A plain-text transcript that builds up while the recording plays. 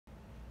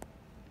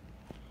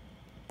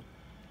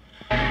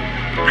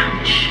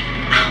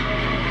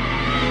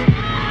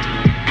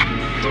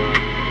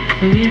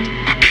So yeah,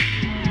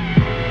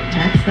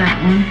 that's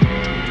that one.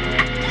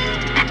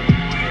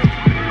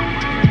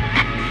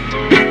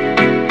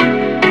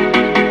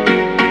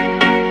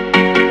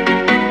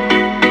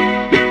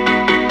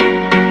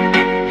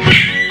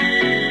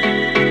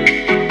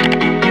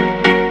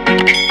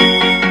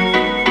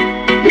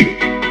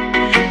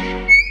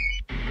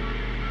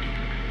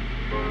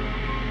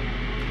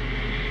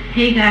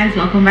 Hey guys,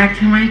 welcome back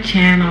to my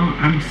channel.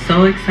 I'm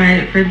so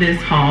excited for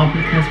this haul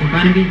because we're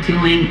going to be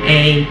doing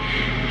a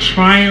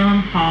try-on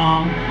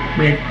haul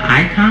with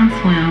Icon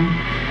Swim.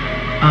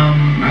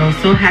 I was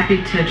so happy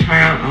to try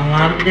out a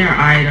lot of their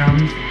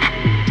items.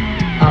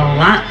 A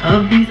lot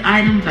of these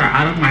items are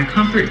out of my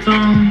comfort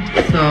zone,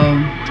 so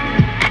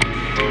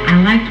I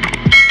liked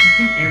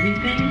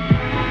everything,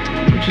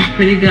 which is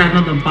pretty good. I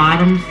know the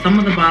bottoms, some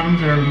of the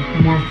bottoms are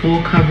more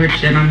full coverage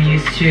than I'm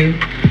used to.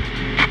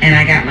 And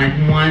I got like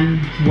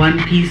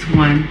one-piece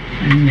one.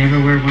 I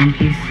never wear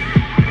one-piece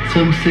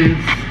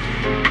swimsuits.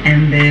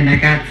 And then I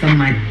got some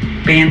like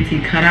fancy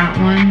cutout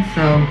ones.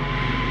 So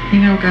I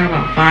think I got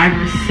about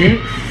 5 or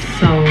 6.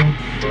 So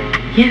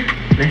yeah,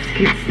 let's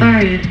get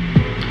started.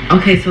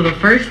 Okay, so the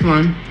first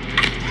one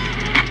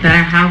that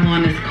I have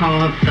on is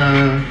called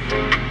the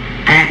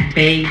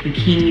Babe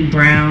Bikini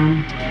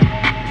Brown.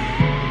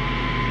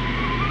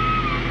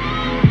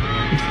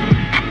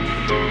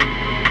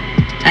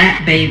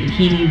 Babe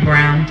Bikini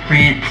Brown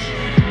print,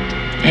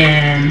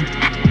 and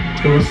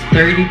it was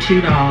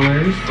 $32,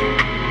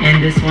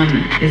 and this one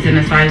is in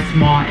a size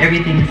small.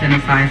 Everything is in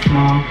a size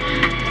small.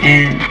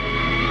 And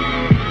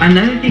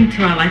another thing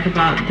too I like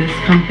about this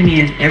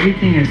company is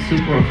everything is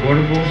super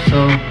affordable,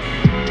 so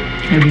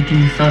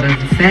everything is sold as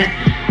a set.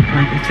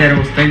 And like I said, it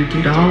was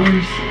 $32.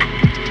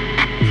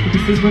 So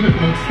this is what it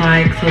looks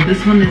like. So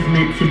this one is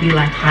meant to be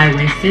like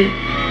high-waisted.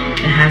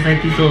 It has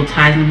like these little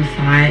ties on the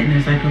side, and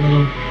there's like a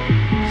little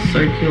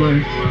circular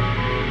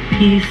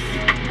piece,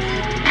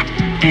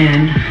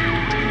 and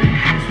it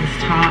has this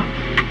top,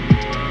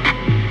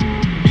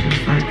 which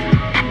is like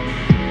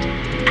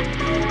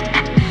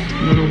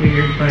a little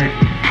weird, but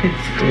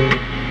it's good.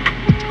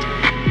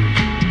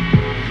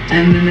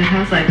 And then it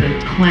has like a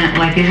clamp,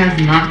 like it has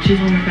notches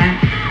on the back,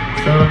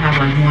 so it'll have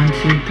like 1,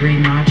 2, 3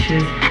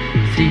 notches,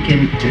 so you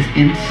can just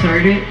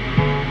insert it,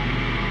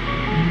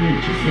 and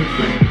it just looks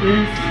like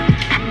this.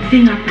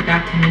 Thing I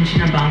forgot to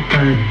mention about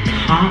the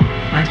top,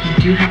 like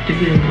you do have to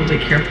be a little bit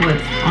careful.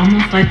 It's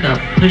almost like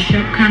a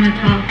push-up kind of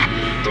top,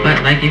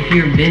 but like if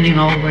you're bending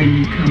over and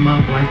you come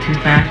up like too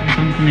fast or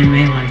something, it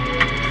may like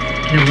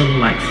get a little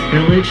like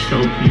spillage,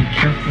 so be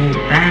careful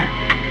with that.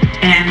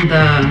 And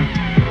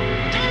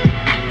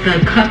the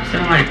cups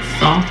are like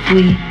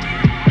softly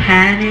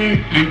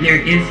padded, and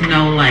there is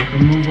no like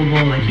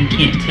removable, like you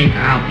can't take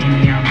out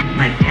any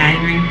like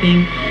padding or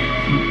anything.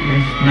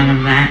 There's none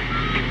of that.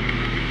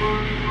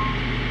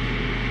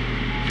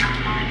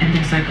 And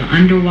there's like an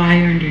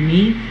underwire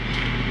underneath.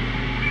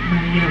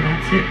 But yeah,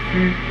 that's it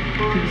for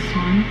this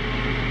one.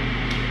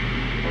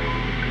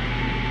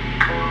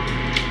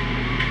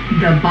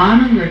 The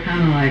bottoms are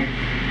kind of like,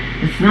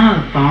 it's not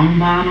a thong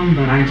bottom,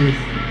 but I just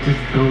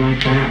go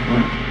like that,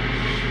 but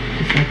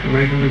just like a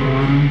regular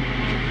bottom.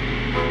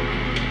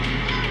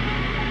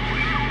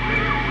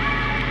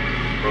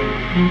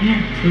 And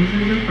yeah, so this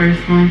is the first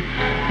one.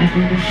 I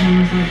think this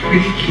one is like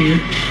pretty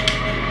cute.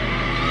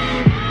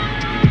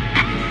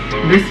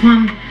 This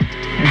one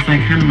is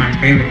like kind of my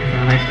favorite because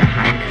I like the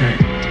high cut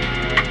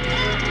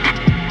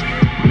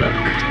look.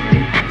 I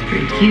think that's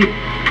pretty cute.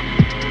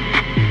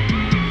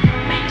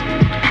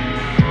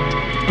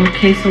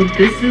 Okay, so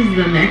this is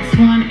the next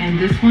one, and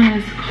this one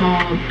is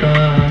called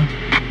the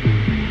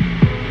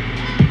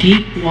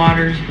Deep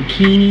Waters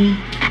Bikini.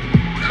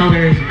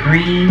 Color is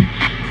green,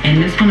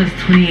 and this one is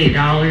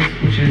 $28,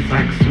 which is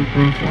like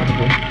super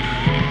affordable.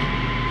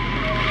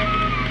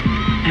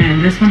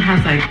 And this one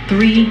has like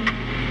 3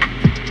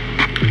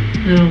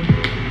 little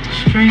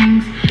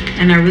strings,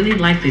 and I really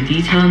like the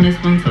detail in this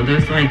one. So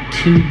there's like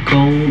 2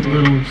 gold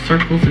little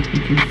circles, if you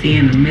can see,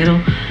 in the middle,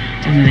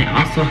 and then they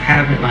also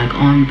have it like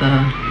on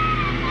the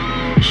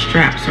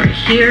straps right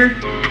here.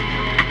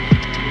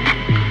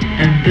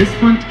 And this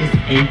one is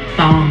a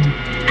thong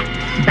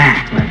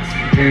back, like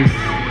this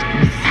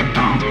is a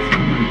thong. So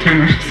I'm gonna turn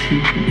around so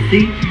you can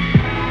see.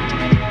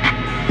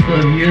 So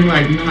if you're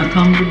like not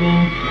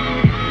comfortable,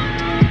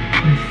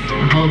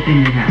 the whole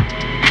thing is happening.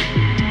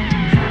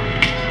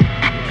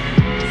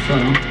 So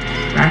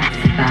that's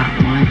that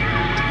one.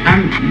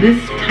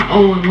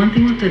 Oh, and one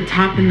thing with the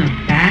top and the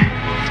back,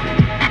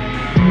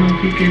 I don't know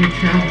if you can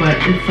tell, but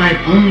it's like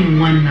only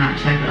 1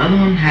 notch. Like the other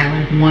one had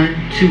like 1,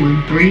 2,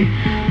 and 3.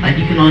 Like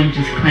you can only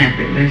just clamp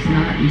it. There's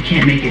not, you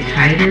can't make it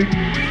tighter,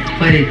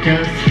 but it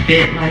does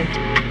fit like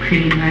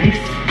pretty nice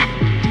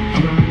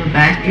around the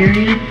back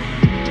area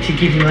to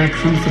give you like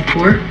some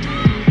support.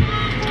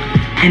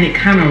 And it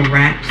kind of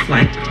wraps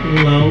like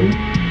low.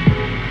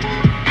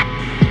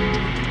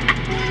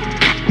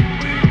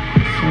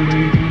 So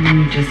then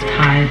you just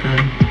tie the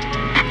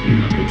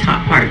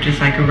top part just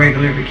like a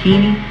regular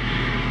bikini.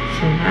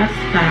 So that's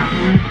that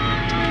one.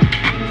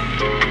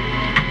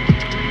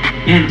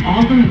 And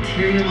all the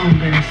material on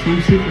their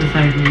swimsuits is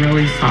like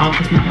really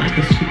soft. It's not like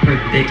a super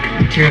thick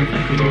material. It's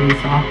like a really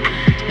soft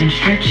and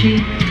stretchy.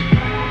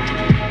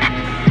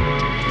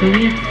 So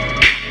yeah,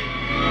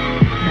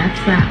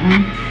 that's that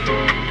one.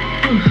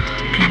 Oh,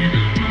 man.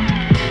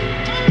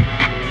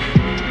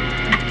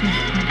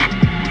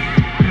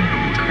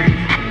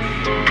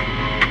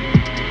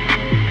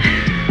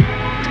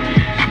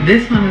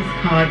 This one is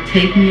called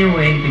Take Me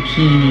Away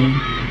Bikini,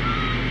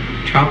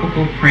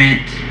 tropical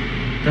print.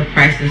 The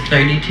price is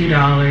 $32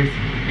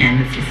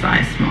 and it's a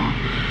size small.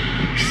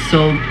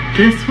 So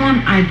this one,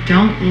 I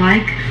don't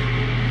like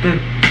the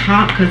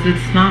top because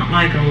it's not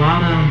like a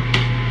lot of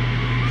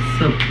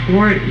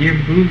support. Your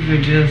boobs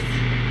are just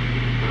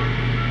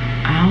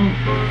out.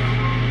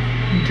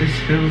 It just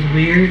feels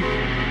weird.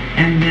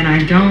 And then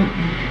I don't,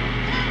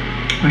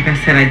 like I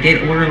said, I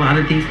did order a lot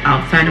of these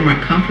outside of my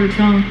comfort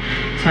zone.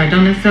 So I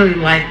don't necessarily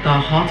like the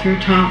halter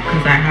top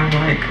because I have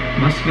like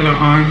muscular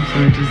arms,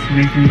 so it just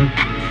makes me look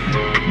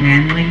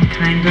manly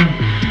kind of.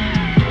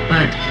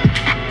 But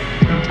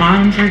the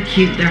bottoms are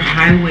cute. They're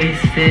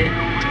high-waisted.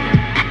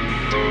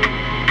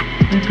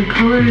 Like the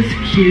color is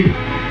cute.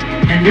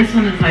 And this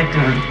one is like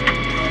a,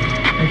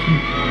 like you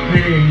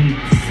put it and you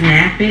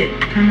snap it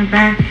kind of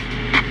back.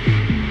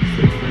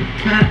 So it's like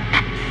that.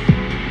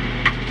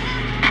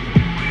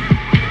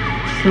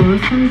 So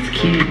this one's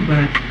cute,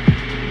 but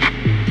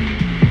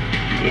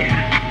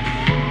yeah,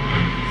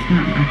 it's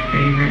not my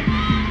favorite.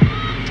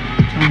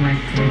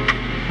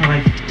 I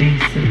like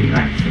these to be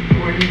like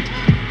supported.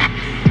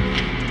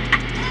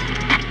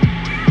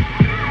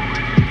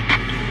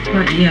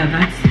 But yeah,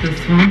 that's this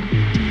one.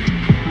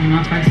 I don't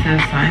know if I said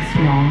size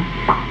small.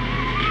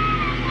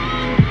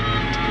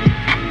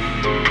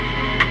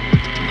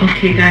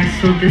 Okay guys,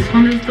 so this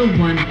one is the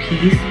one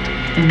piece,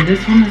 and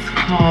this one is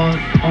called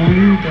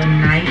On the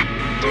Night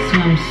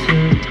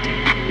Swimsuit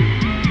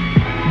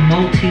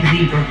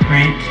multi-zebra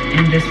print,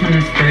 and this one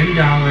is $30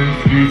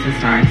 and it's a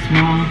size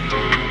small.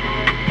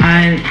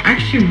 I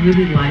actually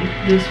really like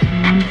this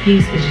one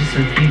piece. It's just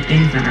a few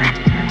things that I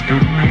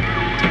don't like.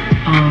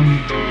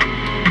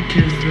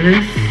 Which is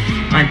this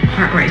like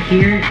part right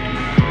here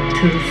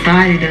to the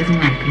side. It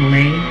doesn't like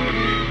lay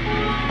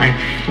like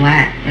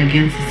flat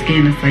against the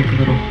skin. It's like a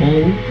little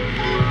hole.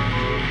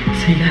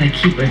 So you gotta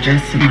keep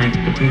adjusting like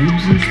the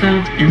boobs and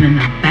stuff. And then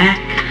the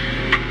back,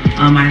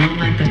 I don't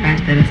like the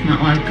fact that it's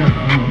not like a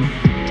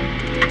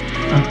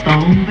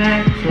thong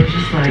back. So it's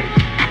just like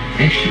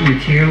extra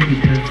material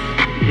because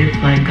it's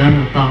like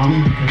gonna thong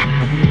because I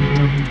have a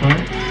little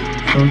butt,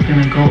 so it's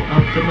gonna go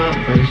up the butt,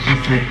 but it's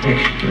just like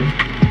extra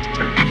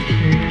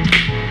material.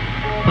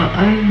 But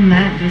other than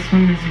that, this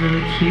one is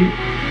really cute.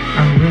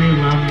 I really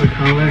love the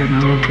color and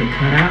I love the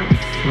cutouts,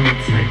 so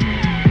it's like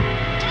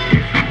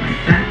different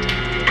like that.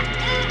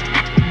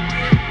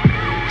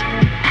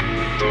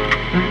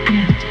 But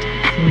yeah,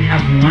 so we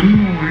have one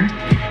more.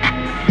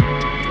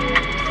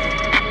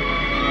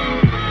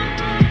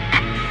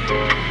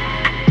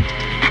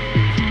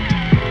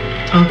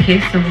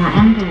 Okay, so we're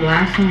on the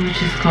last one,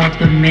 which is called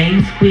the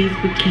Main Squeeze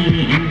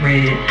Bikini in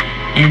red.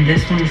 And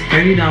this one is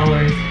 $30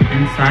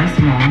 and size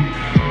small.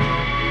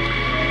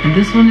 And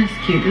this one is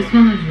cute. This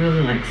one is really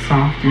like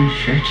soft and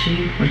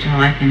stretchy, which I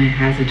like, and it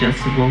has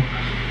adjustable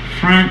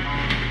front.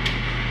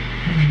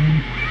 And then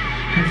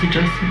has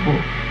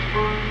adjustable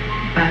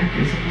back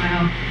as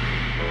well.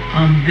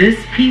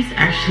 This piece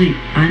actually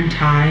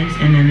unties,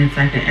 and then it's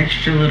like an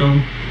extra little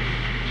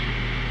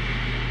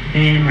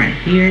band right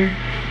here.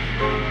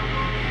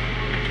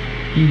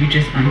 You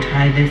just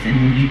untie this and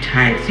then you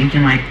tie it, so you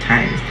can like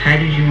tie it as tight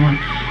as you want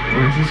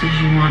or as loose as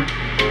you want,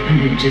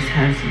 and it just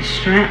has these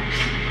straps.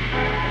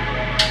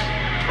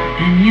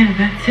 And yeah,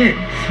 that's it.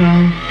 So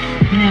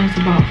yeah, it's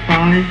about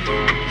 5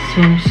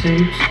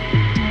 swimsuits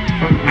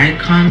from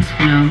Icon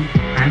Swim.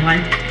 I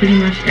like pretty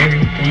much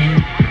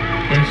everything.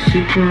 They're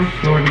super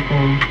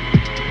affordable,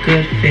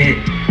 good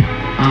fit.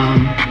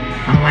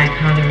 I like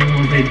how they're a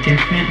little bit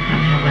different, how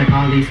they have like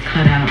all these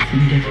cutouts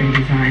and different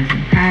designs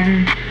and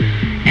patterns.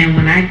 And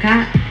when I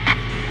got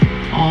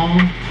all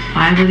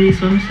 5 of these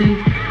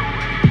swimsuits,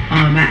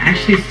 I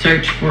actually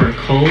searched for a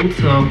code.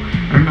 So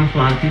I don't know if a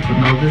lot of people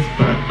know this,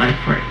 but like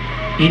for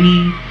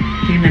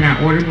anything that I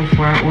order,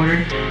 before I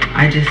order,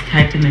 I just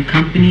type in the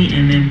company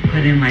and then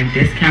put in like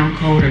discount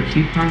code or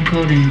coupon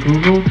code in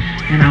Google,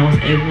 and I was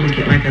able to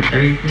get like a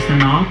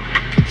 30% off.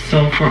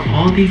 So for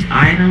all these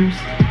items,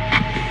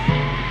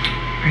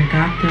 I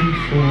got them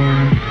for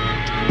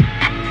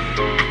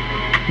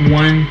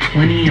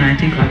 $120, and I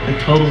think like the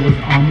total was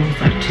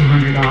almost like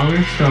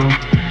 $200, so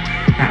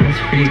that was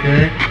pretty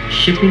good.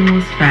 Shipping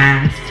was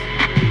fast.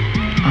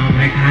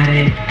 I got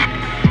it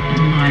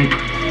in like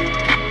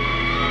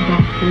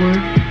about 4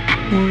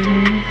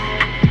 days.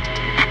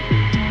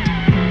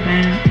 Not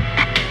bad.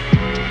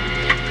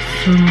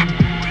 So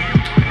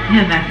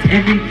yeah, that's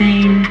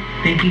everything.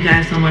 Thank you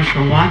guys so much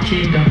for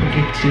watching. Don't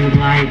forget to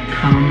like,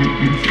 comment,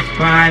 and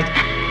subscribe,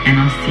 and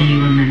I'll see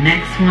you in the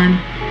next one.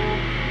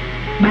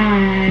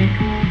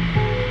 Bye.